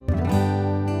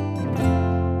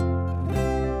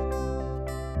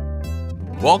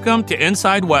Welcome to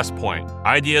Inside West Point,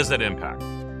 Ideas that Impact.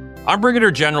 I'm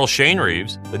Brigadier General Shane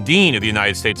Reeves, the Dean of the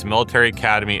United States Military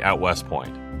Academy at West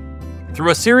Point. Through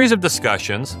a series of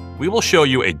discussions, we will show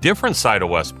you a different side of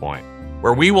West Point,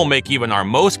 where we will make even our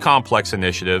most complex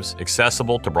initiatives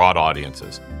accessible to broad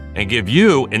audiences, and give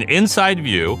you an inside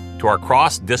view to our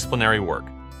cross-disciplinary work,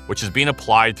 which is being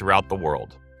applied throughout the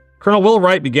world. Colonel Will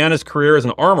Wright began his career as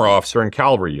an armor officer in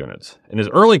cavalry units. In his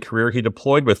early career, he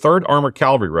deployed with 3rd Armored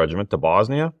Cavalry Regiment to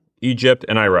Bosnia, Egypt,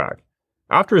 and Iraq.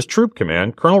 After his troop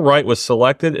command, Colonel Wright was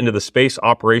selected into the Space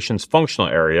Operations Functional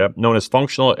Area, known as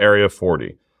Functional Area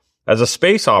 40. As a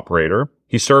space operator,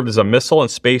 he served as a missile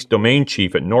and space domain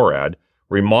chief at NORAD,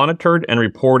 where he monitored and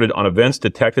reported on events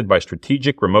detected by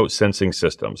strategic remote sensing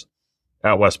systems.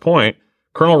 At West Point,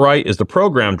 Colonel Wright is the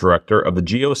program director of the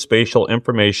Geospatial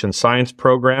Information Science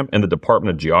Program in the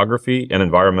Department of Geography and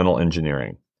Environmental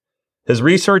Engineering. His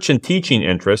research and teaching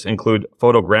interests include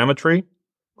photogrammetry,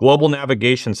 global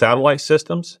navigation satellite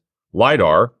systems,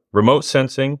 LiDAR, remote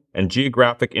sensing, and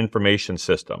geographic information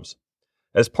systems.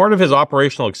 As part of his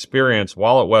operational experience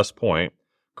while at West Point,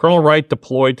 Colonel Wright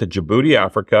deployed to Djibouti,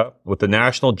 Africa with the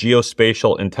National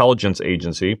Geospatial Intelligence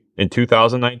Agency in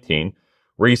 2019,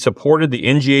 where he supported the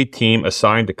NGA team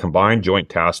assigned to Combined Joint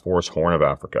Task Force Horn of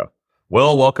Africa.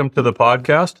 Will, welcome to the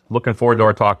podcast. Looking forward to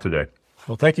our talk today.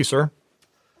 Well, thank you, sir.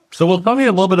 So Will, tell me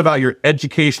a little bit about your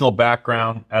educational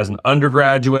background as an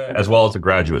undergraduate as well as a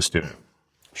graduate student.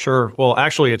 Sure. Well,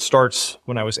 actually, it starts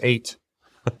when I was 8.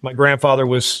 My grandfather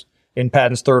was in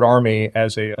Patton's 3rd Army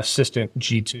as an assistant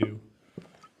G2.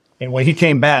 And when he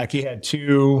came back, he had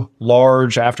 2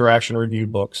 large after-action review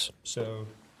books. So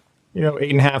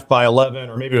 8.5 by 11,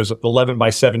 or maybe it was 11 by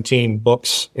 17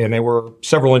 books, and they were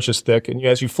several inches thick. And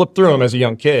as you flip through them as a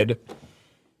young kid,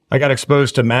 I got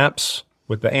exposed to maps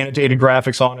with the annotated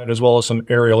graphics on it, as well as some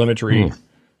aerial imagery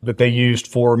that they used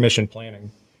for mission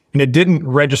planning. And it didn't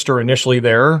register initially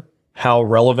there how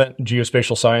relevant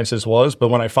geospatial sciences was, but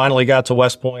when I finally got to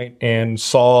West Point and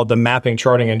saw the mapping,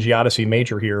 charting, and geodesy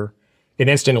major here, it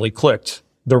instantly clicked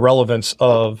the relevance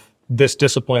of this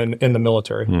discipline in the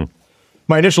military.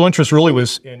 My initial interest really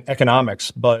was in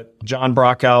economics, but John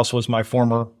Brockhouse was my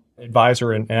former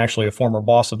advisor and actually a former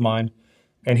boss of mine.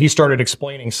 And he started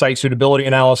explaining site suitability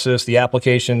analysis, the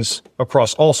applications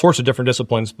across all sorts of different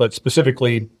disciplines, but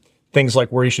specifically things like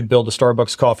where you should build a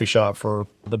Starbucks coffee shop for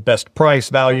the best price,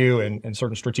 value, and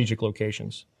certain strategic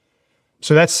locations.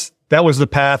 So that was the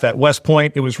path at West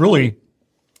Point. It was really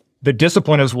the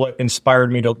discipline is what inspired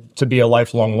me to be a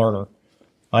lifelong learner.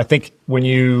 I think when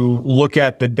you look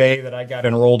at the day that I got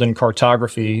enrolled in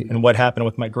cartography and what happened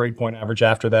with my grade point average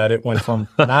after that, it went from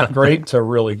not great to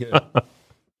really good.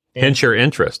 Hence your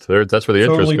interest. That's where the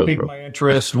interest totally goes piqued from. my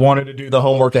interest, wanted to do the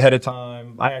homework ahead of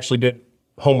time. I actually did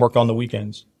homework on the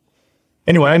weekends.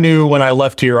 Anyway, I knew when I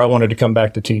left here, I wanted to come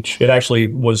back to teach. It actually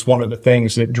was one of the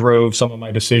things that drove some of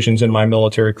my decisions in my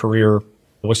military career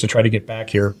was to try to get back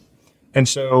here. And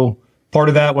so part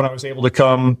of that, when I was able to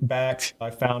come back,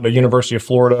 I found a University of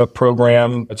Florida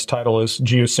program. Its title is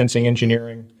Geosensing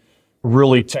Engineering,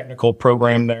 really technical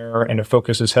program there, and it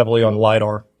focuses heavily on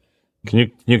LiDAR. Can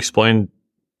you explain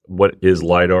what is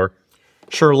LiDAR?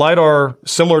 Sure. LiDAR,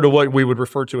 similar to what we would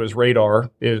refer to as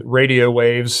radar, is radio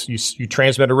waves. You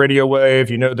transmit a radio wave,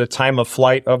 you know the time of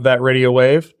flight of that radio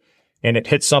wave, and it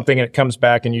hits something and it comes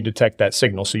back and you detect that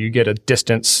signal. So you get a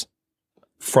distance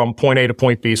from point A to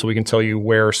point B so we can tell you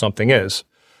where something is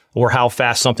or how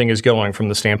fast something is going from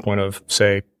the standpoint of,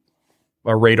 say,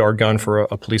 a radar gun for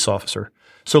a police officer.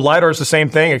 So LiDAR is the same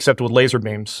thing except with laser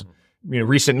beams.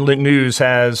 Recent news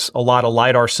has a lot of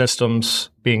LiDAR systems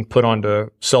being put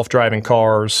onto self-driving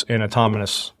cars and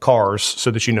autonomous cars so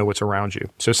that you know what's around you.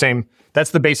 So that's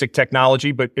the basic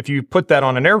technology. But if you put that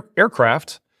on an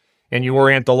aircraft and you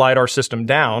orient the LiDAR system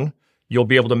down, you'll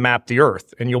be able to map the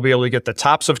earth and you'll be able to get the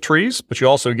tops of trees, but you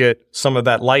also get some of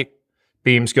that light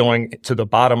beams going to the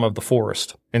bottom of the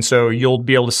forest. And so you'll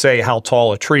be able to say how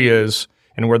tall a tree is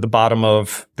and where the bottom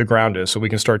of the ground is. So we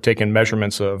can start taking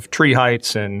measurements of tree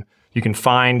heights, and you can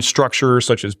find structures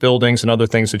such as buildings and other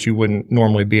things that you wouldn't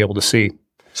normally be able to see.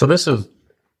 So this is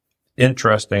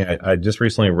interesting. I just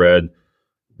recently read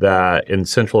that in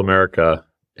Central America,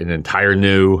 an entire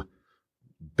new,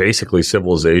 basically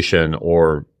civilization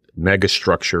or mega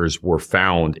structures were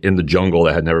found in the jungle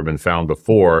that had never been found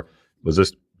before. Was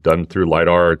this done through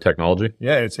LiDAR technology?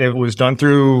 Yeah, it was done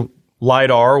through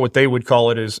LiDAR. What they would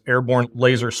call it is airborne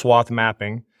laser swath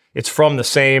mapping. It's from the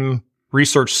same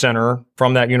research center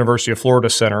from that University of Florida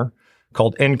center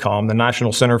called NCOM, the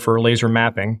National Center for Laser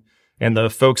Mapping. And the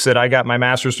folks that I got my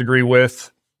master's degree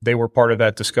with, they were part of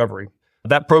that discovery.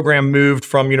 That program moved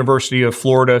from University of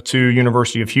Florida to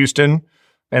University of Houston.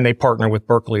 and they partner with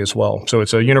Berkeley as well. So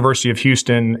it's a University of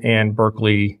Houston and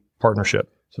Berkeley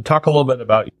partnership. So talk a little bit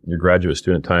about your graduate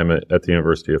student time at the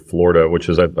University of Florida, which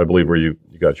is, I believe, where you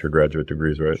got your graduate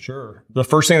degrees, right? Sure. The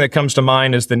first thing that comes to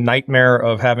mind is the nightmare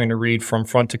of having to read from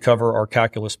front to cover our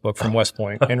calculus book from West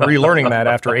Point and relearning that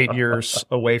after 8 years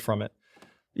away from it.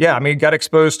 Yeah, I mean, got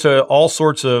exposed to all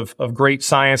sorts of great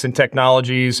science and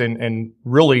technologies and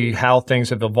really how things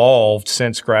have evolved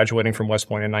since graduating from West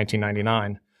Point in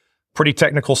 1999. Pretty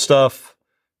technical stuff.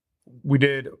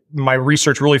 My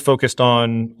research really focused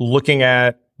on looking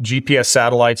at GPS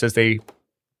satellites as they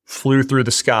flew through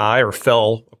the sky or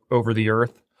fell over the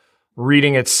earth,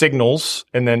 reading its signals,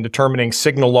 and then determining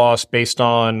signal loss based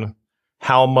on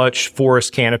how much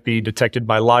forest canopy detected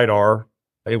by LiDAR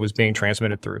it was being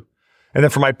transmitted through. And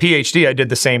then for my PhD, I did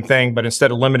the same thing, but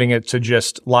instead of limiting it to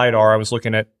just LiDAR, I was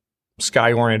looking at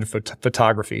sky-oriented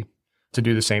photography to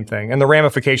do the same thing. And the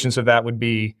ramifications of that would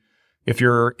be, if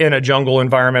you're in a jungle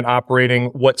environment operating,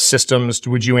 what systems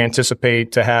would you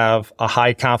anticipate to have a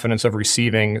high confidence of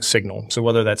receiving signal? So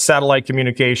whether that's satellite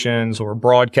communications or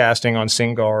broadcasting on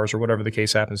SINGARs or whatever the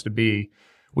case happens to be,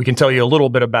 we can tell you a little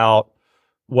bit about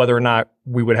whether or not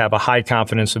we would have a high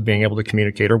confidence of being able to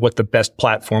communicate or what the best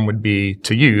platform would be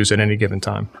to use at any given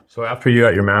time. So after you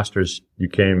got your master's, you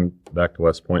came back to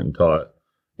West Point and taught.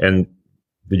 And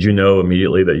did you know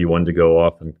immediately that you wanted to go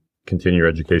off and continue your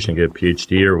education and get a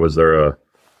PhD, or was there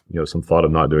some thought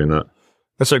of not doing that?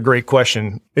 That's a great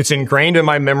question. It's ingrained in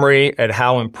my memory at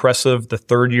how impressive the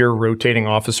third-year rotating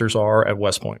officers are at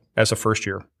West Point as a first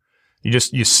year. You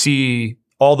see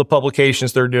all the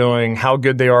publications they're doing, how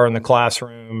good they are in the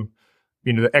classroom,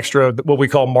 the extra, what we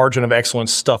call margin of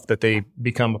excellence stuff that they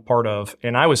become a part of.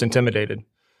 And I was intimidated.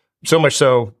 So much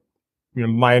so,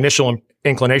 my initial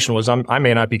inclination was I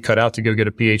may not be cut out to go get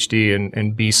a PhD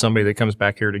and be somebody that comes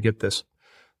back here to get this.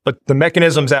 But the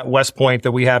mechanisms at West Point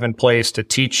that we have in place to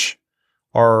teach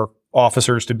our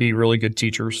officers to be really good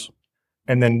teachers,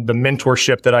 and then the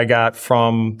mentorship that I got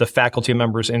from the faculty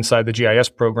members inside the GIS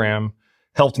program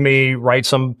helped me write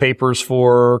some papers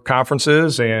for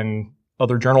conferences and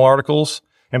other journal articles.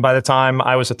 And by the time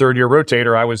I was a third-year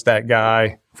rotator, I was that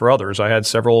guy for others. I had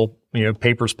several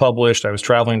papers published. I was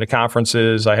traveling to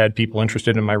conferences. I had people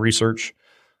interested in my research.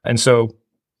 And so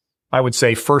I would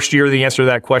say first year, the answer to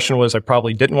that question was I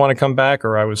probably didn't want to come back,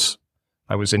 or I was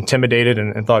intimidated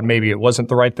and thought maybe it wasn't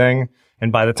the right thing.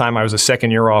 And by the time I was a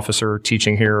second-year officer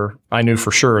teaching here, I knew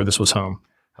for sure this was home.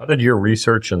 How did your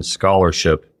research and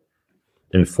scholarship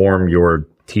inform your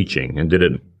teaching? And did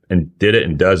it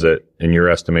and does it, in your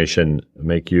estimation,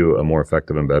 make you a more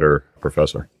effective and better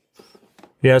professor?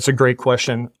 Yeah, it's a great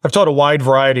question. I've taught a wide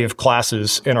variety of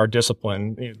classes in our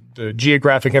discipline. The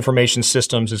Geographic Information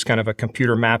Systems is kind of a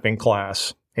computer mapping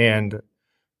class. And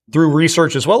through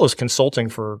research as well as consulting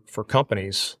for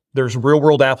companies, there's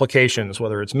real-world applications,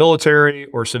 whether it's military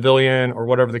or civilian or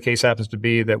whatever the case happens to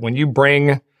be, that when you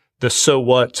bring the so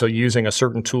what to using a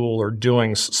certain tool or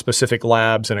doing specific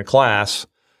labs in a class,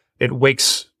 it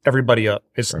wakes everybody up.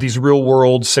 It's these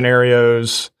real-world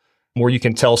scenarios where you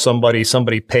can tell somebody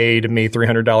paid me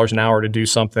 $300 an hour to do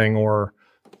something, or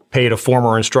paid a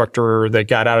former instructor that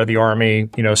got out of the Army,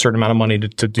 a certain amount of money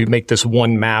to make this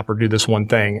one map or do this one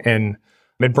thing. And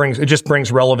it just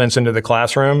brings relevance into the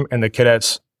classroom, and the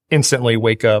cadets instantly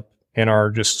wake up and are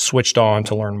just switched on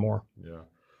to learn more. Yeah.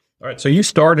 All right. So you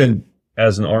started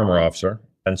as an armor officer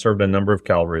and served a number of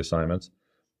cavalry assignments.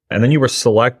 And then you were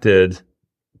selected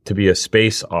to be a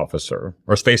space officer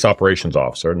or space operations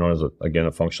officer, known as,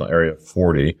 a functional area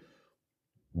 40.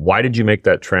 Why did you make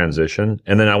that transition?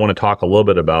 And then I want to talk a little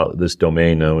bit about this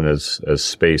domain known as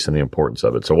space and the importance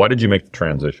of it. So why did you make the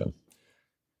transition?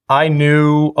 I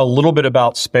knew a little bit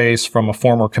about space from a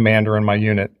former commander in my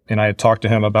unit, and I had talked to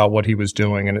him about what he was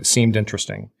doing, and it seemed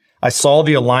interesting. I saw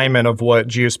the alignment of what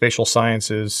geospatial science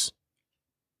is,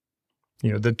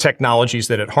 the technologies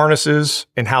that it harnesses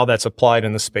and how that's applied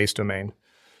in the space domain.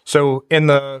 So in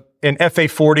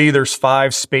FA40, there's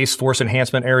 5 Space Force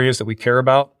enhancement areas that we care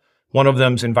about. One of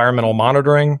them is environmental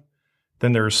monitoring.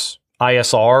 Then there's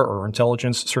ISR, or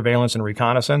intelligence, surveillance, and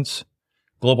reconnaissance.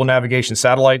 Global navigation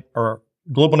satellite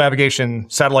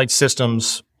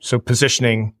systems. So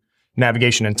positioning,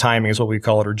 navigation, and timing is what we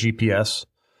call it, or GPS.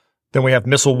 Then we have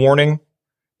missile warning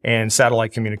and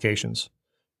satellite communications.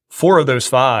 4 of those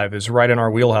 5 is right in our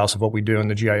wheelhouse of what we do in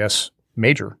the GIS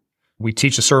major. We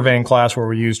teach a surveying class where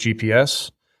we use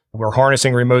GPS. We're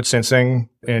harnessing remote sensing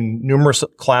in numerous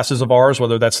classes of ours,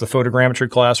 whether that's the photogrammetry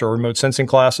class or remote sensing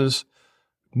classes.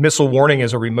 Missile warning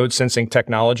is a remote sensing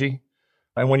technology.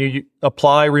 And when you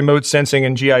apply remote sensing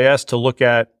in GIS to look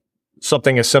at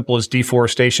something as simple as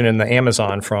deforestation in the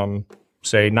Amazon from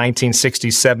say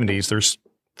 1960s, 70s. There's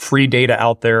free data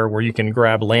out there where you can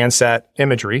grab Landsat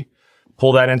imagery,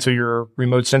 pull that into your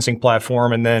remote sensing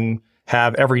platform, and then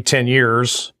have every 10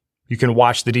 years, you can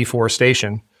watch the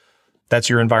deforestation. That's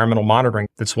your environmental monitoring.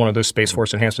 That's one of those Space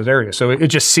Force enhancement areas. So it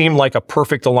just seemed like a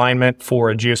perfect alignment for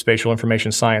a geospatial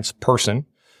information science person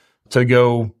to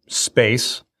go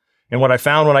space. And what I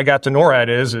found when I got to NORAD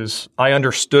is I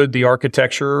understood the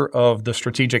architecture of the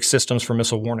strategic systems for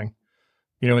missile warning.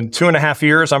 In 2.5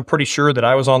 years, I'm pretty sure that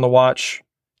I was on the watch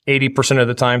 80% of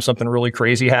the time something really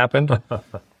crazy happened.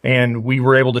 And we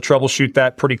were able to troubleshoot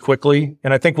that pretty quickly.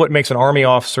 And I think what makes an Army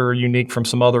officer unique from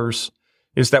some others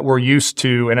is that we're used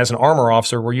to, and as an armor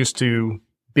officer, we're used to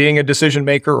being a decision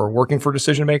maker or working for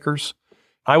decision makers.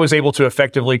 I was able to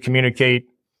effectively communicate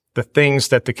the things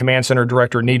that the command center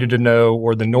director needed to know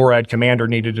or the NORAD commander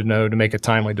needed to know to make a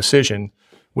timely decision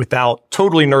without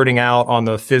totally nerding out on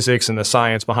the physics and the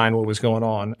science behind what was going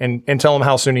on and tell him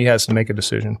how soon he has to make a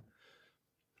decision.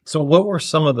 So what were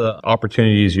some of the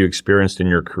opportunities you experienced in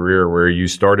your career where you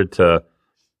started to,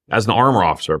 as an armor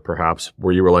officer perhaps,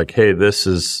 where you were like, hey,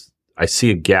 I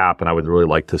see a gap and I would really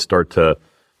like to start to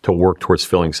work towards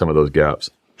filling some of those gaps?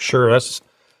 Sure.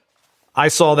 I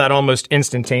saw that almost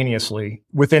instantaneously.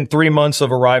 Within 3 months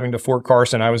of arriving to Fort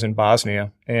Carson, I was in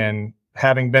Bosnia. And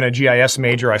having been a GIS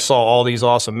major, I saw all these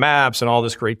awesome maps and all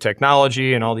this great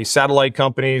technology and all these satellite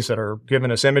companies that are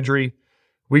giving us imagery.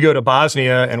 We go to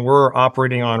Bosnia and we're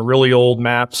operating on really old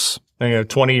maps,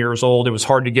 20 years old. It was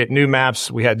hard to get new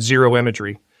maps. We had zero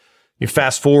imagery. You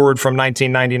fast forward from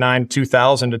 1999,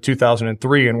 2000 to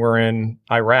 2003, and we're in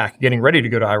Iraq, getting ready to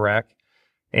go to Iraq.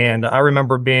 And I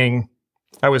remember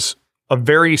I was a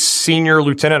very senior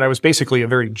lieutenant. I was basically a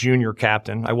very junior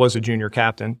captain. I was a junior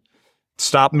captain.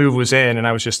 Stop move was in, and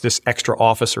I was just this extra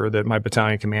officer that my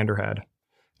battalion commander had.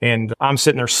 And I'm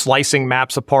sitting there slicing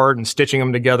maps apart and stitching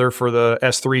them together for the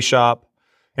S3 shop.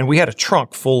 And we had a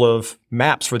trunk full of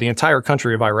maps for the entire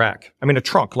country of Iraq. I mean, a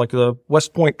trunk, like the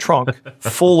West Point trunk,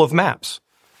 full of maps.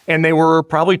 And they were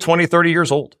probably 20, 30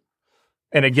 years old.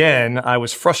 And again, I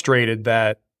was frustrated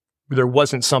that there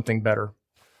wasn't something better.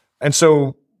 And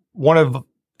so one of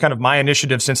kind of my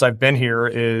initiatives since I've been here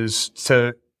is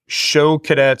to show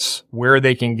cadets where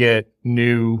they can get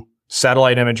new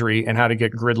satellite imagery and how to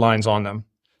get grid lines on them.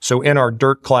 So in our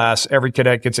DIRT class, every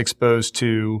cadet gets exposed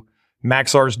to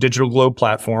Maxar's digital globe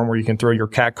platform where you can throw your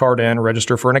CAT card in,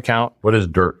 register for an account. What is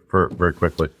DIRT, very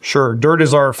quickly? Sure. DIRT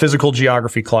is our physical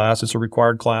geography class. It's a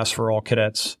required class for all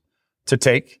cadets to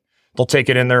take. They'll take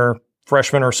it in their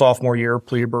freshman or sophomore year,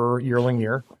 plebe or yearling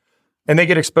year. And they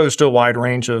get exposed to a wide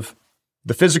range of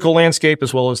the physical landscape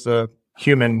as well as the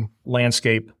human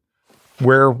landscape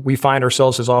where we find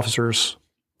ourselves as officers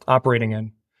operating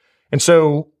in. And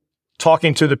so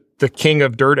talking to the king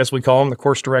of DIRT, as we call him, the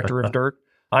course director of DIRT,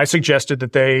 I suggested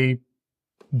that they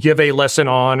give a lesson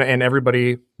on and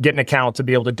everybody get an account to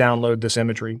be able to download this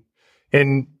imagery.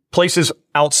 In places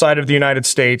outside of the United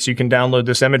States, you can download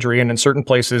this imagery, and in certain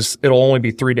places, it'll only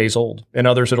be 3 days old. In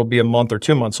others, it'll be a month or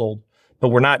 2 months old. But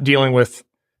we're not dealing with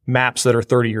maps that are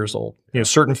 30 years old.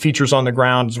 Certain features on the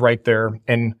ground is right there.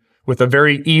 And with a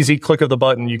very easy click of the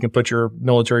button, you can put your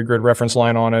military grid reference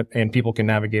line on it and people can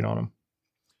navigate on them.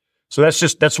 So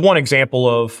that's one example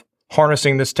of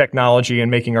harnessing this technology and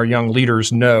making our young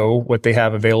leaders know what they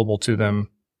have available to them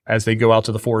as they go out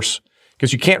to the force.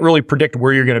 Because you can't really predict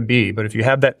where you're going to be, but if you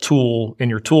have that tool in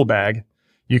your tool bag,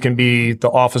 you can be the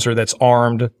officer that's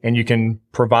armed and you can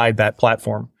provide that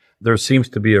platform. There seems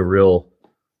to be a real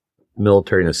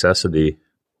military necessity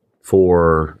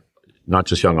for not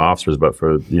just young officers, but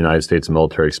for the United States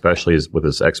military, especially with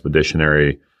this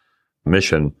expeditionary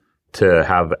mission, to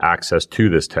have access to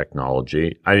this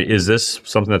technology. Is this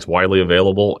something that's widely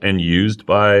available and used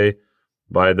by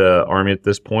the Army at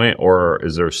this point, or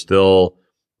is there still,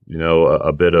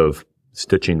 a bit of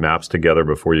stitching maps together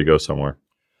before you go somewhere?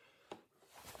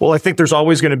 Well, I think there's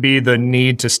always going to be the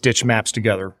need to stitch maps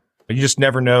together. You just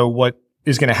never know what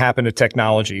is going to happen to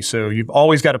technology. So you've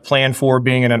always got to plan for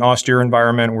being in an austere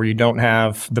environment where you don't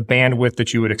have the bandwidth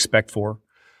that you would expect for,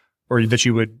 or that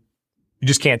you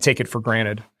just can't take it for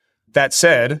granted. That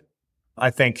said,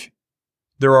 I think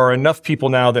there are enough people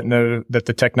now that know that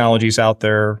the technology's out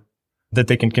there that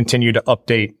they can continue to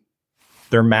update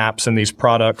their maps and these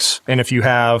products. And if you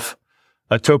have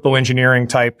a topo engineering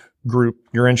type group,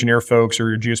 your engineer folks or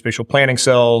your geospatial planning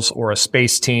cells or a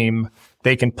space team,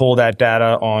 they can pull that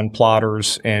data on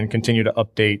plotters and continue to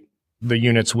update the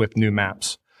units with new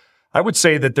maps. I would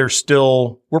say that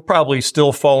we're probably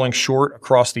still falling short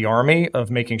across the Army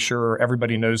of making sure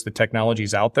everybody knows the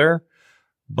technology's out there.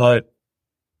 But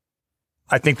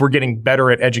I think we're getting better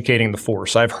at educating the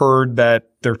force. I've heard that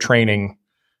they're training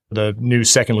the new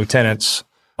second lieutenants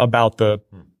about the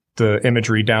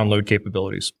imagery download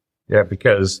capabilities. Yeah,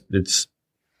 because it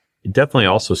definitely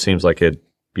also seems like it'd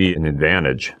be an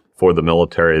advantage for the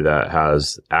military that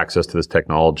has access to this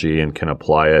technology and can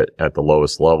apply it at the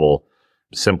lowest level,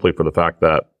 simply for the fact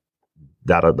that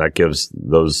gives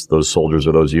those soldiers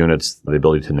or those units the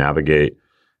ability to navigate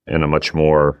in a much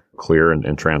more clear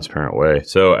and transparent way.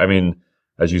 So, I mean,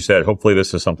 as you said, hopefully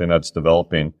this is something that's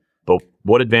developing. But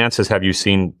what advances have you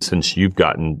seen since you've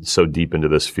gotten so deep into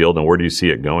this field, and where do you see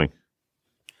it going?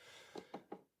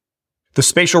 The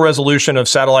spatial resolution of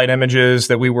satellite images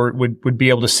that we would be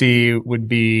able to see would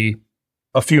be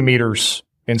a few meters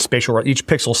in spatial, each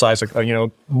pixel size,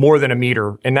 more than a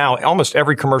meter. And now almost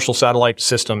every commercial satellite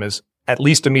system is at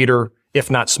least a meter, if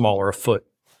not smaller, a foot.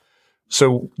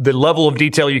 So the level of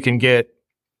detail you can get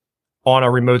on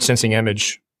a remote sensing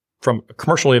image from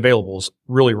commercially available is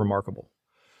really remarkable.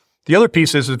 The other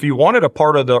piece is if you wanted a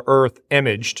part of the Earth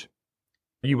imaged,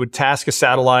 you would task a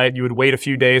satellite, you would wait a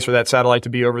few days for that satellite to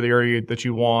be over the area that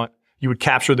you want, you would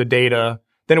capture the data,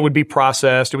 then it would be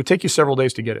processed. It would take you several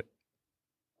days to get it.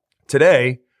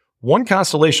 Today, one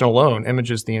constellation alone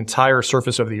images the entire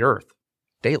surface of the Earth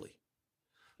daily.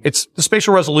 The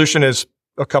spatial resolution is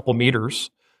a couple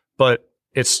meters, but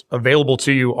it's available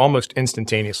to you almost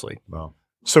instantaneously. Wow.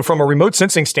 So from a remote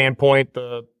sensing standpoint,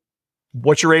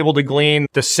 what you're able to glean,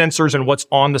 the sensors and what's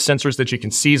on the sensors that you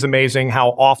can see is amazing.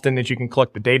 How often that you can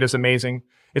collect the data is amazing.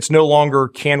 It's no longer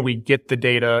can we get the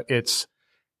data. It's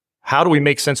how do we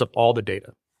make sense of all the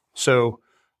data? So,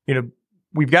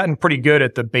 we've gotten pretty good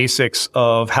at the basics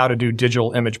of how to do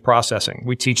digital image processing.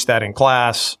 We teach that in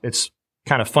class. It's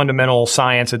kind of fundamental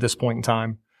science at this point in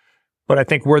time. But I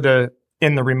think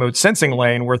in the remote sensing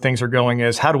lane where things are going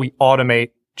is how do we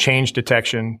automate change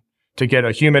detection to get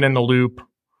a human in the loop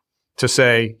to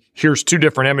say, here's two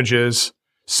different images.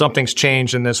 Something's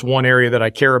changed in this one area that I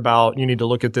care about. You need to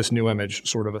look at this new image,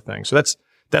 sort of a thing. So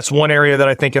that's one area that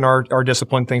I think in our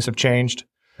discipline things have changed.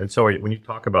 And so when you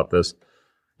talk about this,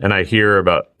 and I hear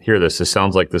this, it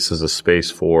sounds like this is a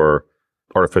space for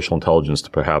artificial intelligence to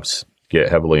perhaps get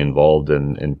heavily involved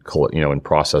in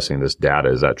processing this data.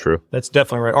 Is that true? That's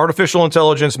definitely right. Artificial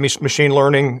intelligence, machine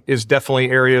learning is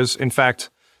definitely areas. In fact,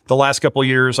 the last couple of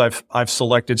years, I've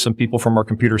selected some people from our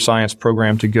computer science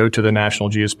program to go to the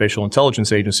National Geospatial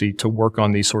Intelligence Agency to work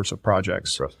on these sorts of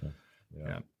projects. Interesting.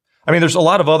 Yeah. I mean, there's a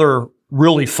lot of other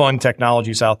really fun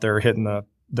technologies out there hitting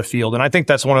the field. And I think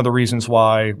that's one of the reasons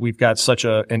why we've got such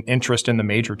an interest in the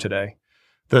major today.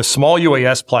 The small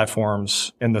UAS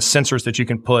platforms and the sensors that you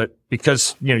can put,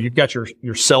 because, you've got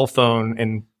your cell phone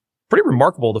and pretty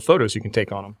remarkable the photos you can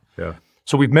take on them. Yeah.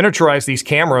 So we've miniaturized these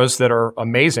cameras that are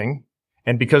amazing.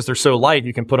 And because they're so light,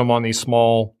 you can put them on these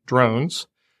small drones.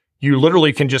 You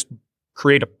literally can just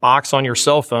create a box on your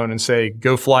cell phone and say,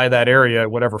 go fly that area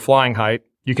at whatever flying height.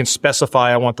 You can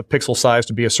specify, I want the pixel size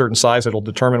to be a certain size. It'll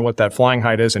determine what that flying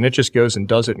height is. And it just goes and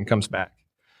does it and comes back,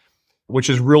 which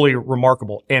is really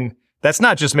remarkable. And that's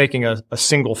not just making a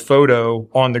single photo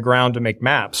on the ground to make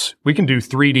maps. We can do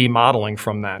 3D modeling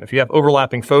from that. If you have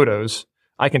overlapping photos,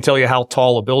 I can tell you how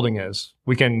tall a building is.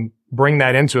 We can bring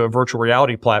that into a virtual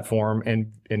reality platform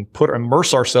and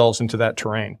immerse ourselves into that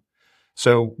terrain.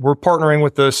 So we're partnering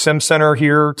with the Sim Center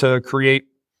here to create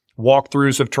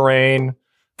walkthroughs of terrain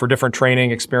for different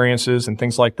training experiences and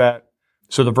things like that.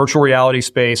 So the virtual reality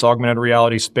space, augmented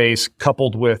reality space,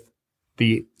 coupled with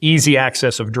the easy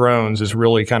access of drones is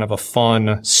really kind of a fun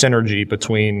synergy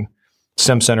between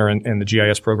Sim Center and the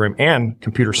GIS program and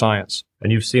computer science.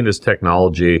 And you've seen this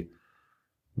technology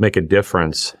make a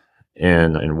difference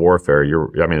in warfare.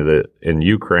 In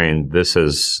Ukraine, this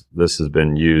has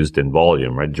been used in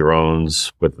volume, right?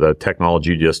 Drones with the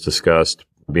technology you just discussed,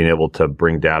 being able to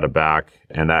bring data back,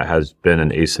 and that has been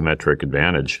an asymmetric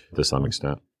advantage to some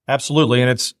extent. Absolutely, and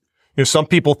it's some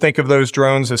people think of those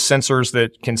drones as sensors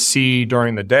that can see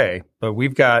during the day, but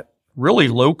we've got really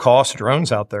low cost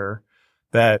drones out there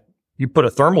that you put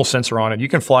a thermal sensor on it, you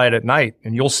can fly it at night,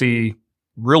 and you'll see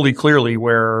really clearly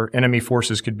where enemy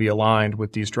forces could be aligned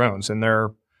with these drones. And they're,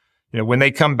 when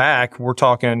they come back, we're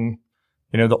talking,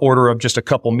 the order of just a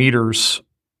couple meters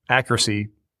accuracy.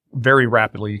 Very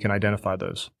rapidly, you can identify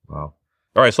those. Wow.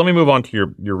 All right. So let me move on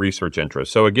to your research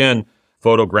interests. So again,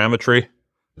 photogrammetry,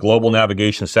 global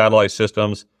navigation satellite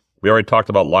systems. We already talked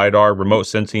about LiDAR, remote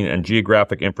sensing, and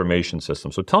geographic information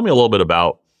systems. So tell me a little bit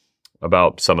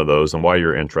about some of those and why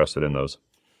you're interested in those.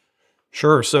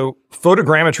 Sure. So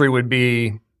photogrammetry would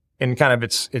be, in kind of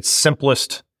its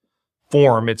simplest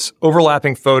form. It's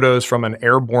overlapping photos from an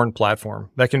airborne platform.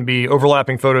 That can be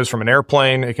overlapping photos from an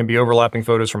airplane. It can be overlapping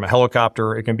photos from a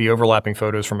helicopter. It can be overlapping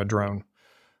photos from a drone.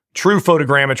 True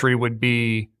photogrammetry would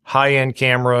be high-end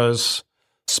cameras,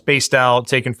 spaced out,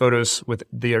 taking photos with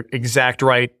the exact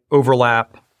right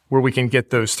overlap where we can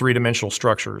get those three-dimensional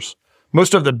structures.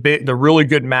 Most of the really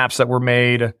good maps that were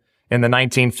made in the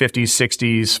 1950s,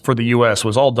 60s for the U.S.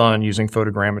 was all done using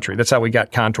photogrammetry. That's how we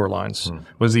got contour lines,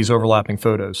 was these overlapping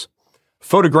photos.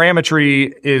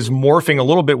 Photogrammetry is morphing a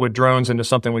little bit with drones into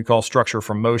something we call structure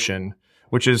from motion,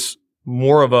 which is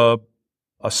more of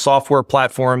a software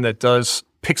platform that does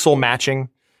pixel matching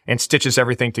and stitches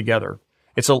everything together.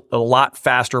 It's a lot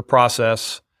faster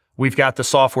process. We've got the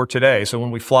software today. So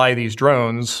when we fly these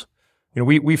drones,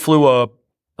 we flew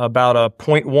about a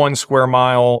 0.1 square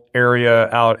mile area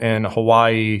out in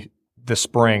Hawaii this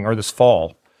spring or this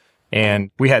fall. And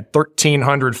we had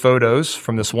 1,300 photos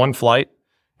from this one flight.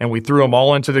 And we threw them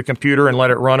all into the computer and let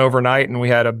it run overnight. And we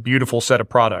had a beautiful set of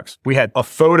products. We had a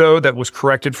photo that was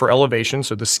corrected for elevation,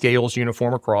 so the scale's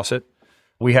uniform across it.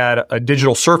 We had a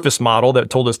digital surface model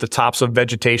that told us the tops of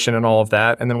vegetation and all of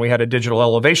that. And then we had a digital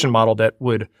elevation model that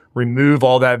would remove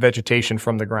all that vegetation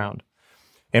from the ground.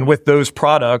 And with those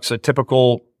products, a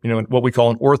typical, what we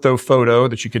call an ortho photo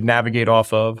that you could navigate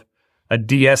off of, a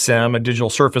DSM, a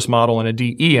digital surface model, and a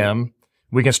DEM,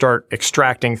 we can start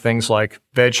extracting things like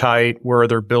veg height, where are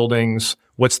there buildings,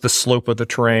 what's the slope of the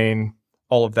terrain,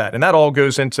 all of that. And that all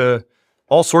goes into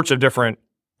all sorts of different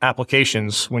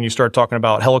applications. When you start talking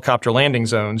about helicopter landing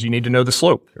zones, you need to know the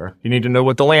slope. Sure. You need to know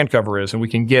what the land cover is, and we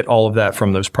can get all of that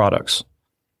from those products.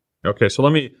 Okay, so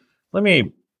let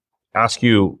me ask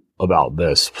you about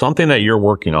this. Something that you're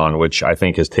working on, which I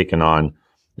think has taken on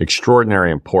extraordinary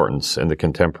importance in the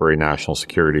contemporary national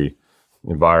security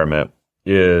environment,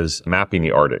 is mapping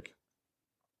the Arctic.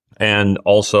 And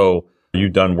also,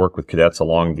 you've done work with cadets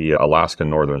along the Alaska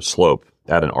Northern Slope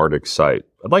at an Arctic site.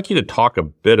 I'd like you to talk a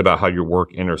bit about how your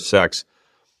work intersects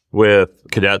with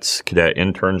cadet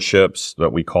internships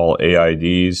that we call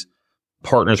AIDs,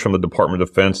 partners from the Department of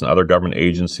Defense and other government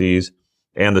agencies,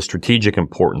 and the strategic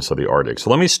importance of the Arctic.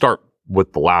 So let me start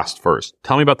with the last first.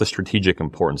 Tell me about the strategic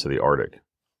importance of the Arctic.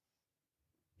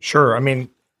 Sure. I mean,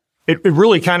 it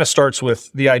really kind of starts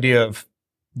with the idea of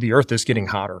the Earth is getting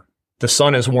hotter. The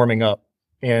sun is warming up.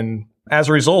 And as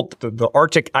a result, the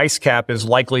Arctic ice cap is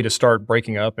likely to start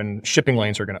breaking up and shipping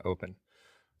lanes are going to open.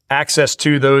 Access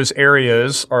to those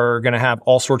areas are going to have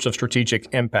all sorts of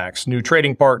strategic impacts, new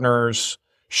trading partners,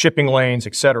 shipping lanes,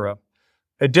 et cetera.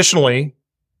 Additionally,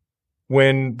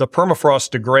 when the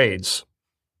permafrost degrades,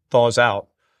 thaws out,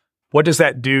 what does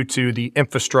that do to the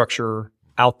infrastructure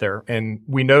out there? And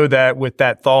we know that with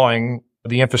that thawing,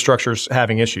 the infrastructure is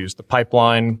having issues. The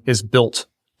pipeline is built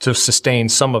to sustain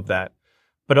some of that.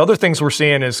 But other things we're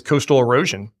seeing is coastal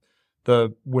erosion.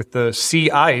 With the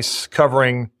sea ice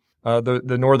covering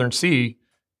the northern sea,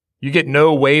 you get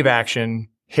no wave action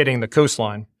hitting the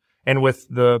coastline. And with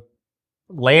the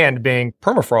land being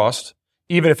permafrost,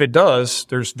 even if it does,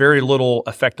 there's very little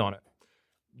effect on it.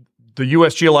 The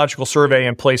U.S. Geological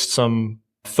Survey placed some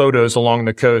photos along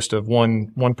the coast of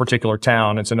one particular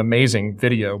town. It's an amazing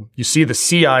video. You see the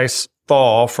sea ice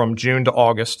thaw from June to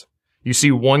August. You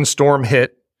see one storm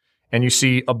hit, and you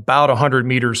see about 100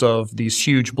 meters of these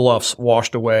huge bluffs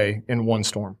washed away in one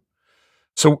storm.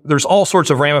 So there's all sorts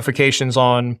of ramifications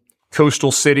on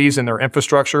coastal cities and their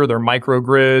infrastructure, their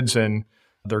microgrids and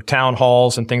their town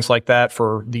halls and things like that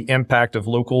for the impact of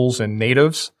locals and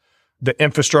natives, the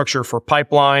infrastructure for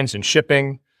pipelines and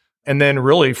shipping, and then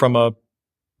really from a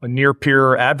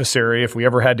near-peer adversary, if we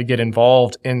ever had to get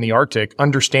involved in the Arctic,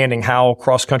 understanding how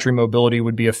cross-country mobility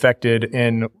would be affected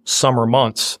in summer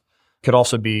months could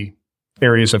also be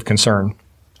areas of concern.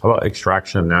 How about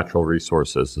extraction of natural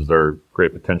resources? Is there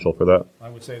great potential for that? I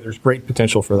would say there's great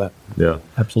potential for that. Yeah.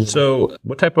 Absolutely. So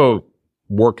what type of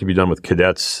work have you done with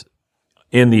cadets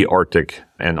in the Arctic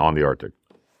and on the Arctic?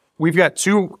 We've got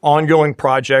two ongoing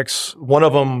projects. One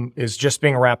of them is just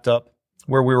being wrapped up,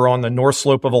 where we were on the North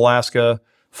Slope of Alaska,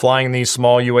 flying these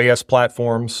small UAS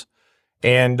platforms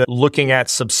and looking at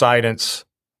subsidence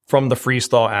from the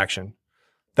freeze-thaw action.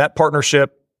 That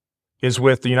partnership is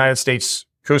with the United States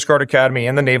Coast Guard Academy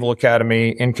and the Naval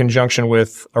Academy in conjunction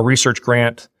with a research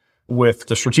grant with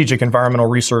the Strategic Environmental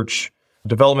Research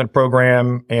Development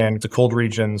Program and the Cold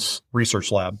Regions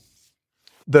Research Lab.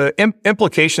 The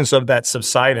implications of that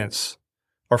subsidence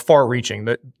are far-reaching.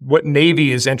 What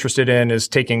Navy is interested in is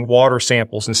taking water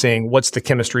samples and saying, what's the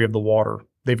chemistry of the water?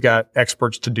 They've got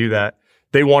experts to do that.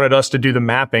 They wanted us to do the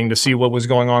mapping to see what was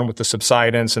going on with the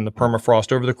subsidence and the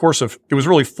permafrost over the course of, it was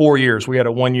really 4 years. We had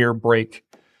a 1-year break.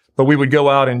 But we would go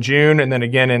out in June and then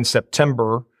again in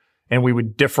September, and we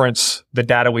would difference the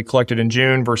data we collected in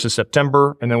June versus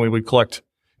September. And then we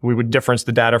would difference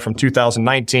the data from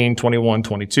 2019, 21,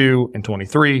 22, and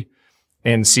 23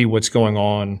 and see what's going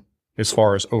on as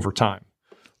far as over time.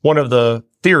 One of the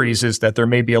theories is that there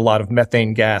may be a lot of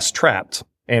methane gas trapped.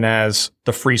 And as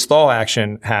the freeze-thaw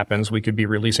action happens, we could be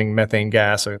releasing methane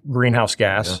gas, a greenhouse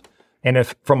gas. Yeah. And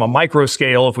if from a micro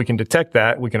scale, if we can detect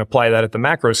that, we can apply that at the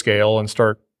macro scale and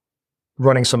start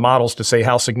running some models to say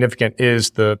how significant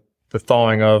is the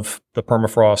thawing of the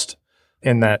permafrost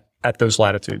at those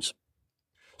latitudes.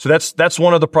 So that's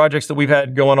one of the projects that we've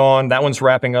had going on. That one's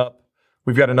wrapping up.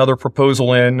 We've got another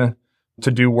proposal in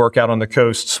to do work out on the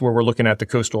coasts where we're looking at the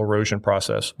coastal erosion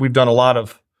process.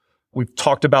 We've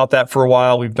talked about that for a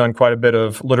while. We've done quite a bit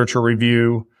of literature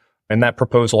review, and that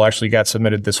proposal actually got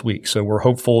submitted this week. So we're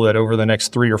hopeful that over the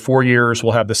next 3 or 4 years,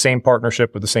 we'll have the same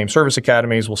partnership with the same service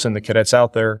academies. We'll send the cadets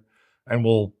out there and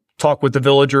we'll talk with the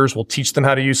villagers. We'll teach them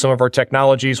how to use some of our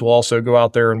technologies. We'll also go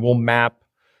out there and we'll map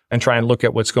and try and look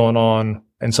at what's going on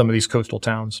in some of these coastal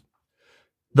towns.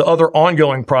 The other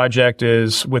ongoing project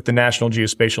is with the National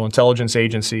Geospatial Intelligence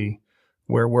Agency,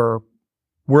 where we're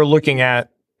looking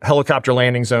at helicopter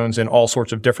landing zones in all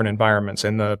sorts of different environments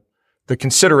and the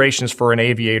considerations for an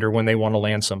aviator when they want to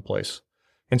land someplace.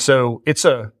 And so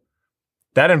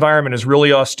that environment is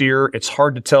really austere. It's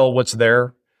hard to tell what's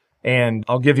there. And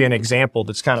I'll give you an example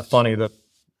that's kind of funny.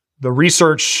 The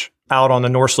research out on the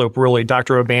North Slope, really,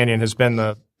 Dr. O'Banion has been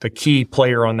the key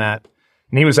player on that.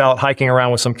 And he was out hiking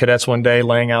around with some cadets one day,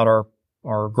 laying out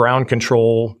our ground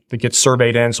control that gets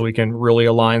surveyed in so we can really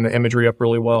align the imagery up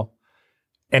really well.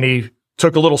 And he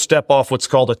took a little step off what's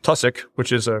called a tussock,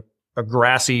 which is a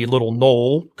grassy little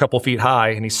knoll, a couple feet high,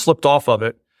 and he slipped off of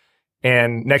it.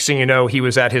 And next thing you know, he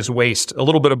was at his waist, a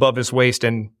little bit above his waist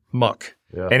in muck.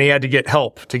 Yeah. And he had to get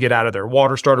help to get out of there.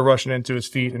 Water started rushing into his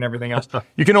feet and everything else.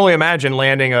 You can only imagine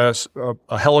landing a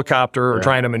helicopter or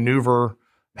trying to maneuver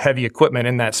heavy equipment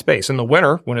in that space. In the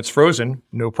winter, when it's frozen,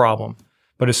 no problem.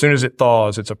 But as soon as it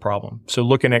thaws, it's a problem. So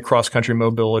looking at cross-country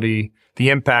mobility, the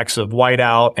impacts of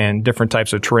whiteout and different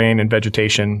types of terrain and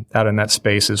vegetation out in that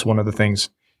space is one of the things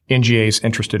NGA is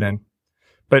interested in.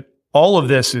 But all of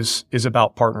this is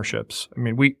about partnerships. I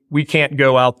mean, we can't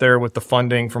go out there with the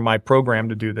funding from my program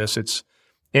to do this. It's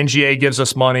NGA gives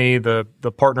us money, the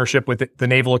partnership with the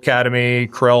Naval Academy,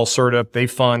 CREL, CERTIP, they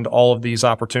fund all of these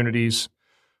opportunities.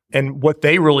 And what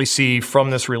they really see from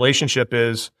this relationship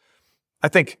is, I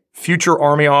think, future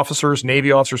Army officers,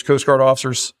 Navy officers, Coast Guard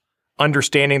officers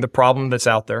understanding the problem that's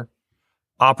out there,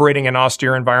 operating in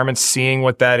austere environments, seeing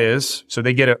what that is. So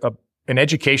they get an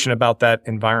education about that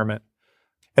environment.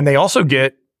 And they also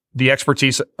get the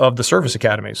expertise of the service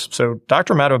academies. So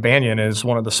Dr. Matt O'Banion is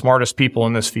one of the smartest people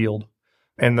in this field.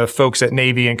 And the folks at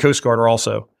Navy and Coast Guard are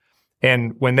also.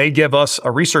 And when they give us a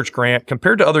research grant,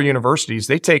 compared to other universities,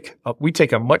 we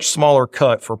take a much smaller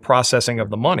cut for processing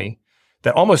of the money,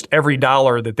 that almost every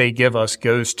dollar that they give us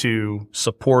goes to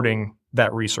supporting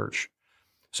that research.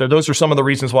 So those are some of the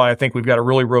reasons why I think we've got a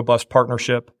really robust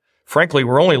partnership. Frankly,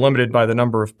 we're only limited by the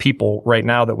number of people right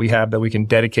now that we have that we can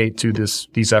dedicate to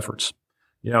these efforts.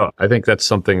 You know, I think that's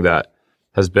something that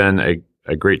has been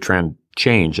a great trend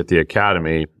change at the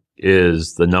Academy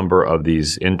is the number of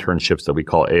these internships that we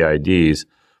call AIDs.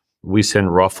 We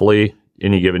send roughly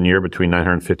any given year between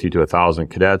 950 to 1,000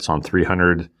 cadets on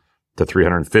 300 to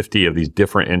 350 of these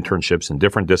different internships in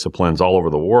different disciplines all over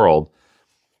the world.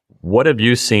 What have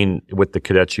you seen with the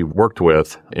cadets you worked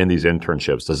with in these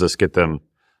internships? Does this get them,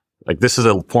 like, this is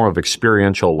a form of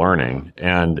experiential learning,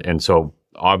 and so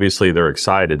obviously they're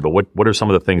excited, but what are some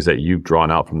of the things that you've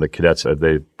drawn out from the cadets as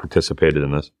they participated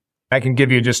in this? I can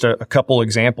give you just a couple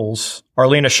examples.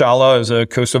 Arlena Shala is a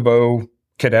Kosovo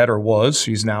cadet, or was.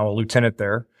 She's now a lieutenant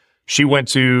there. She went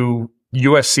to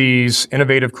USC's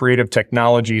Innovative Creative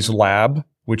Technologies Lab,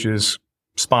 which is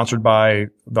sponsored by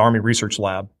the Army Research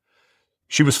Lab.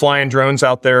 She was flying drones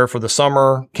out there for the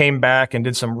summer, came back and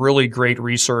did some really great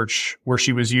research where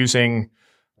she was using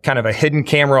kind of a hidden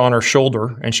camera on her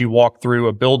shoulder, and she walked through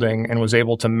a building and was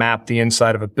able to map the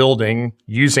inside of a building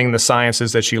using the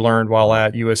sciences that she learned while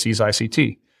at USC's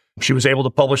ICT. She was able to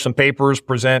publish some papers,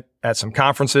 present at some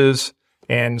conferences,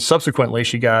 and subsequently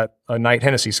she got a Knight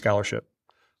Hennessy Scholarship.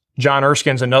 John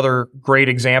Erskine's another great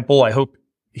example. I hope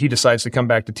he decides to come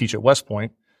back to teach at West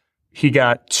Point. He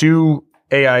got 2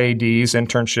 AIADs,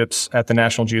 internships at the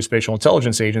National Geospatial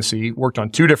Intelligence Agency, worked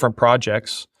on 2 different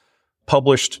projects,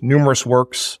 published numerous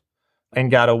works,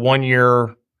 and got a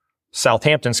 1-year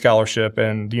Southampton scholarship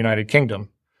in the United Kingdom.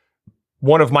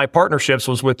 One of my partnerships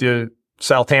was with the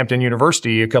Southampton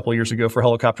University a couple of years ago for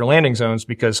helicopter landing zones,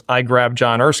 because I grabbed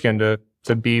John Erskine to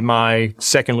to be my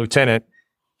second lieutenant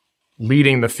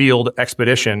leading the field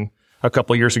expedition a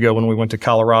couple of years ago when we went to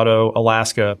Colorado,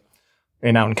 Alaska,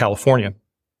 and out in California.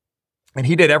 And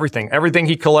he did everything. Everything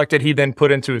he collected, he then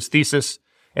put into his thesis.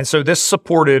 And so this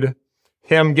supported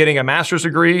him getting a master's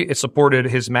degree. It supported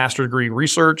his master's degree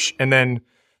research. And then,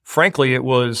 frankly, it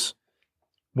was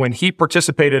when he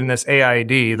participated in this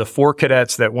AID, the 4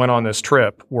 cadets that went on this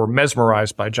trip were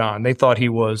mesmerized by John. They thought he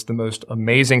was the most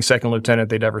amazing second lieutenant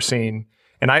they'd ever seen.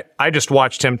 And I just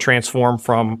watched him transform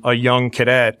from a young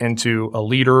cadet into a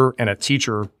leader and a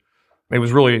teacher. It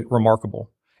was really remarkable.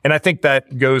 And I think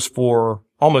that goes for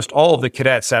almost all of the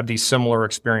cadets have these similar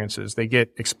experiences. They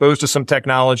get exposed to some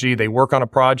technology. They work on a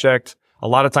project. A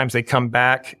lot of times they come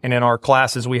back, and in our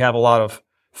classes, we have a lot of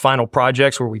final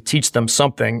projects where we teach them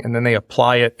something and then they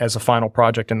apply it as a final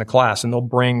project in the class, and they'll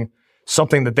bring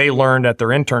something that they learned at their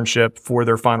internship for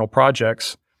their final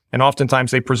projects. And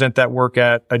oftentimes they present that work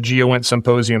at a GeoInt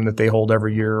symposium that they hold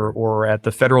every year, or at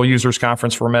the Federal Users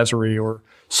Conference for Mesri, or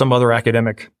some other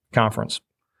academic conference.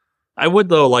 I would,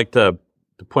 though, like to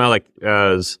point out, like,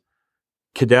 as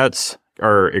cadets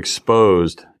are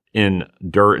exposed in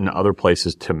dirt and other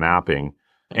places to mapping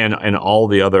and all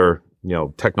the other,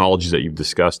 technologies that you've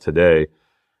discussed today,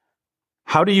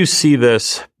 how do you see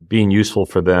this being useful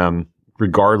for them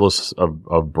regardless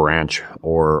of branch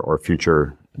or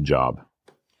future job?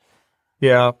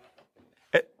 Yeah.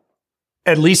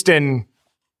 At least in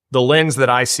the lens that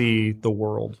I see the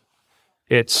world,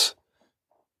 it's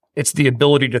the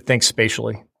ability to think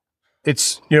spatially.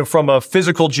 It's, from a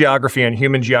physical geography and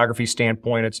human geography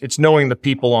standpoint, it's knowing the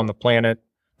people on the planet,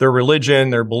 their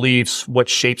religion, their beliefs, what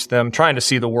shapes them, trying to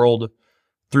see the world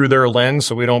through their lens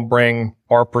so we don't bring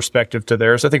our perspective to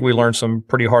theirs. I think we learned some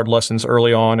pretty hard lessons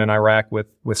early on in Iraq with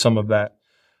some of that.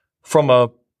 From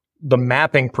the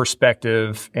mapping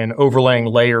perspective and overlaying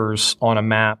layers on a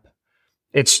map,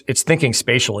 it's thinking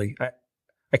spatially.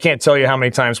 I can't tell you how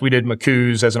many times we did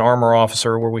MACUs as an armor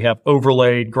officer where we have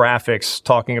overlaid graphics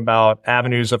talking about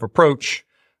avenues of approach,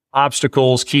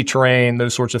 obstacles, key terrain,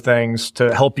 those sorts of things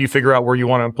to help you figure out where you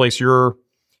want to place your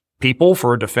people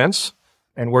for a defense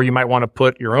and where you might want to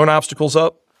put your own obstacles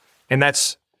up. And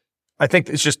I think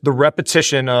it's just the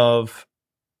repetition of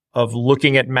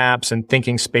looking at maps and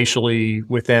thinking spatially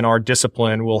within our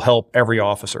discipline will help every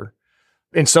officer.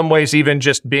 In some ways, even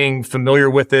just being familiar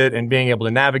with it and being able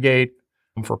to navigate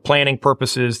for planning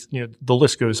purposes, the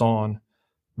list goes on.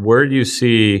 Where do you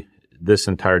see this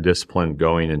entire discipline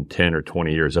going in 10 or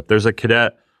 20 years? If there's a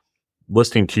cadet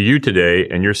listening to you today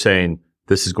and you're saying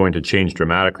this is going to change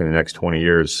dramatically in the next 20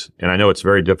 years, and I know it's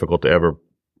very difficult to ever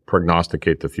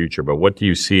prognosticate the future, but what do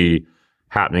you see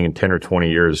happening in 10 or 20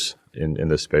 years in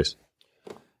this space?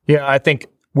 Yeah, I think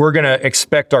we're going to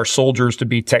expect our soldiers to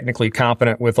be technically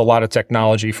competent with a lot of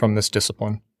technology from this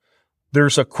discipline.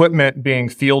 There's equipment being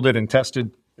fielded and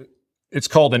tested. It's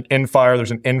called an in-fire.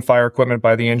 There's an in-fire equipment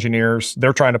by the engineers.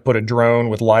 They're trying to put a drone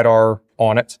with LiDAR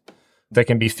on it that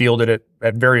can be fielded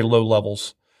at very low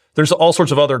levels. There's all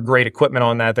sorts of other great equipment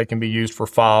on that can be used for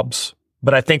FOBs.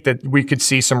 But I think that we could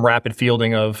see some rapid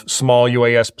fielding of small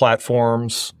UAS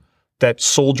platforms that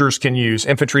soldiers can use,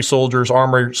 infantry soldiers,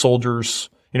 armored soldiers,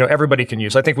 everybody can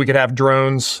use. I think we could have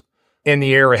drones in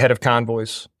the air ahead of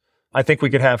convoys. I think we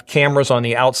could have cameras on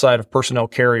the outside of personnel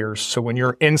carriers. So when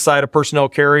you're inside a personnel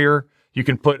carrier, you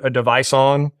can put a device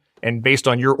on, and based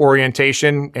on your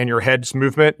orientation and your head's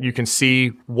movement, you can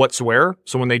see what's where.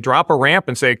 So when they drop a ramp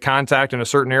and say contact in a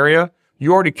certain area,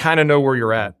 you already kind of know where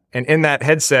you're at. And in that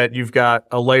headset, you've got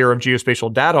a layer of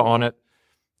geospatial data on it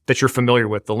that you're familiar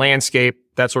with, the landscape,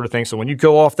 that sort of thing. So when you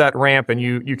go off that ramp and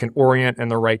you can orient in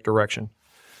the right direction.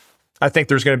 I think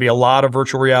there's going to be a lot of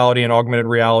virtual reality and augmented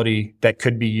reality that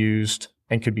could be used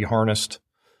and could be harnessed.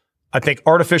 I think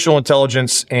artificial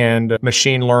intelligence and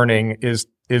machine learning is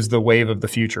the wave of the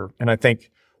future. And I think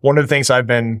one of the things I've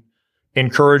been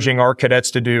encouraging our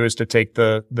cadets to do is to take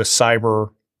the cyber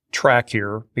track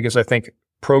here, because I think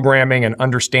programming and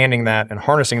understanding that and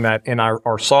harnessing that in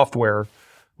our software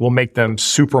will make them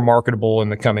super marketable in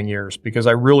the coming years. Because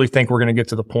I really think we're going to get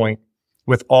to the point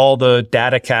with all the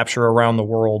data capture around the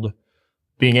world,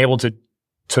 being able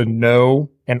to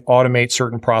know and automate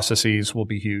certain processes will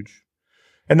be huge.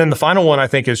 And then the final one, I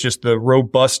think, is just the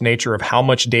robust nature of how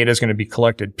much data is going to be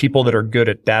collected. People that are good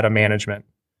at data management,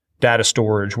 data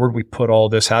storage, where do we put all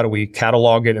this? How do we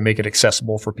catalog it and make it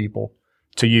accessible for people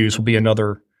to use will be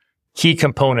another key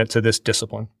component to this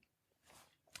discipline.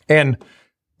 And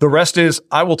the rest is,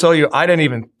 I will tell you, I didn't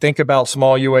even think about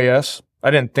small UAS. I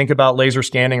didn't think about laser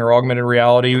scanning or augmented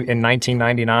reality in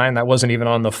 1999. That wasn't even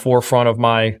on the forefront of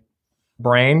my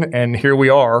brain. And here we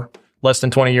are less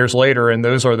than 20 years later, and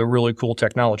those are the really cool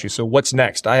technologies. So what's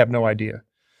next? I have no idea.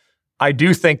 I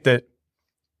do think that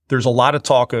there's a lot of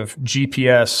talk of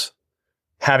GPS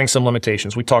having some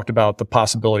limitations. We talked about the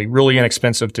possibility, really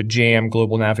inexpensive to jam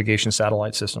global navigation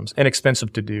satellite systems,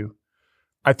 inexpensive to do.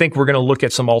 I think we're going to look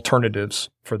at some alternatives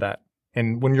for that.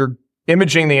 And when you're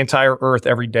imaging the entire Earth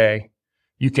every day,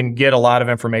 you can get a lot of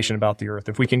information about the Earth.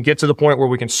 If we can get to the point where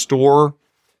we can store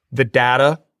the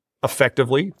data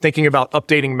effectively, thinking about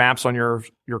updating maps on your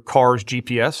car's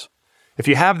GPS, if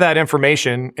you have that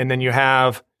information and then you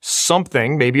have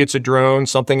something, maybe it's a drone,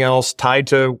 something else tied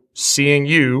to seeing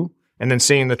you and then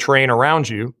seeing the terrain around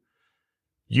you,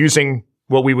 using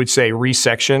what we would say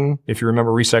resection, if you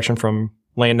remember resection from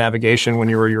land navigation when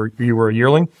you were a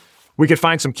yearling, we could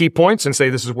find some key points and say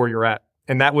this is where you're at.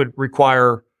 And that would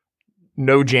require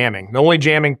no jamming. The only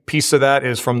jamming piece of that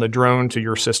is from the drone to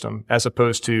your system, as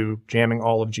opposed to jamming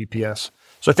all of GPS.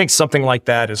 So I think something like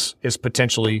that is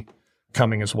potentially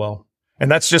coming as well. And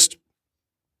that's just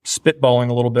spitballing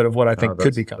a little bit of what I think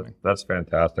could be coming. That's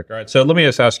fantastic. All right. So let me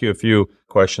just ask you a few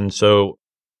questions. So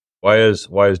why is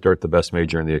dirt the best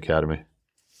major in the academy?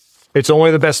 It's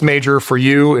only the best major for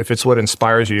you if it's what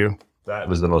inspires you. That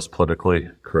was the most politically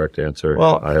correct answer.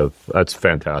 Well, that's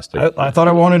fantastic. I thought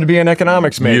I wanted to be an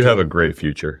economics major. You have a great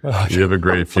future. You have a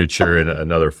great future in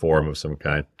another form of some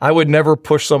kind. I would never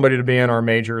push somebody to be in our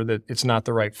major that it's not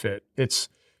the right fit. It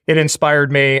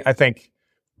inspired me. I think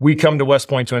we come to West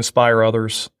Point to inspire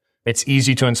others. It's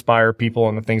easy to inspire people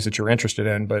in the things that you're interested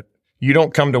in, but you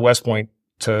don't come to West Point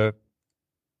to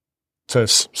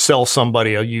sell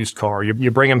somebody a used car.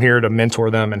 You bring them here to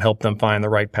mentor them and help them find the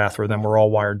right path for them. We're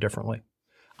all wired differently.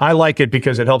 I like it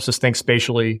because it helps us think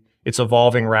spatially. It's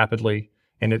evolving rapidly,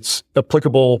 and it's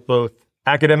applicable both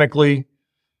academically,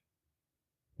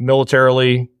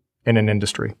 militarily, and in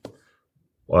industry.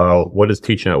 Wow. What does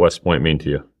teaching at West Point mean to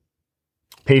you?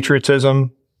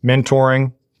 Patriotism,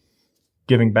 mentoring,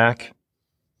 giving back.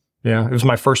 Yeah, it was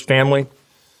my first family.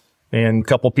 And a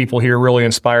couple people here really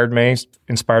inspired me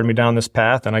down this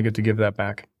path, and I get to give that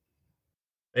back.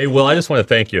 Hey, Will, I just want to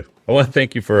thank you. I want to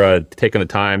thank you for taking the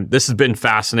time. This has been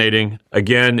fascinating.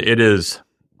 Again, it is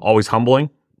always humbling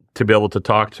to be able to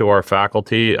talk to our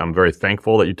faculty. I'm very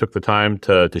thankful that you took the time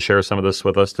to share some of this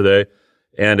with us today.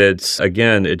 And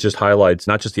it just highlights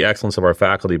not just the excellence of our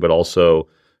faculty, but also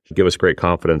give us great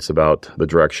confidence about the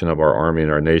direction of our Army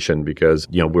and our nation, because,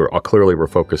 we're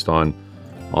focused on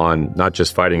not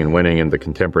just fighting and winning in the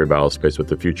contemporary battle space, but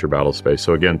the future battle space.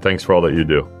 So again, thanks for all that you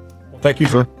do. Thank you,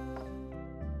 sir.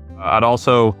 I'd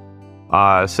also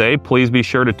say, please be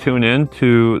sure to tune in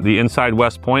to the Inside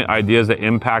West Point Ideas That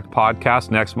Impact podcast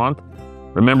next month.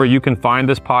 Remember, you can find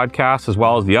this podcast as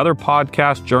well as the other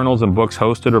podcasts, journals, and books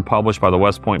hosted or published by the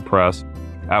West Point Press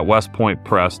at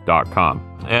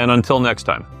westpointpress.com. And until next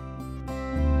time.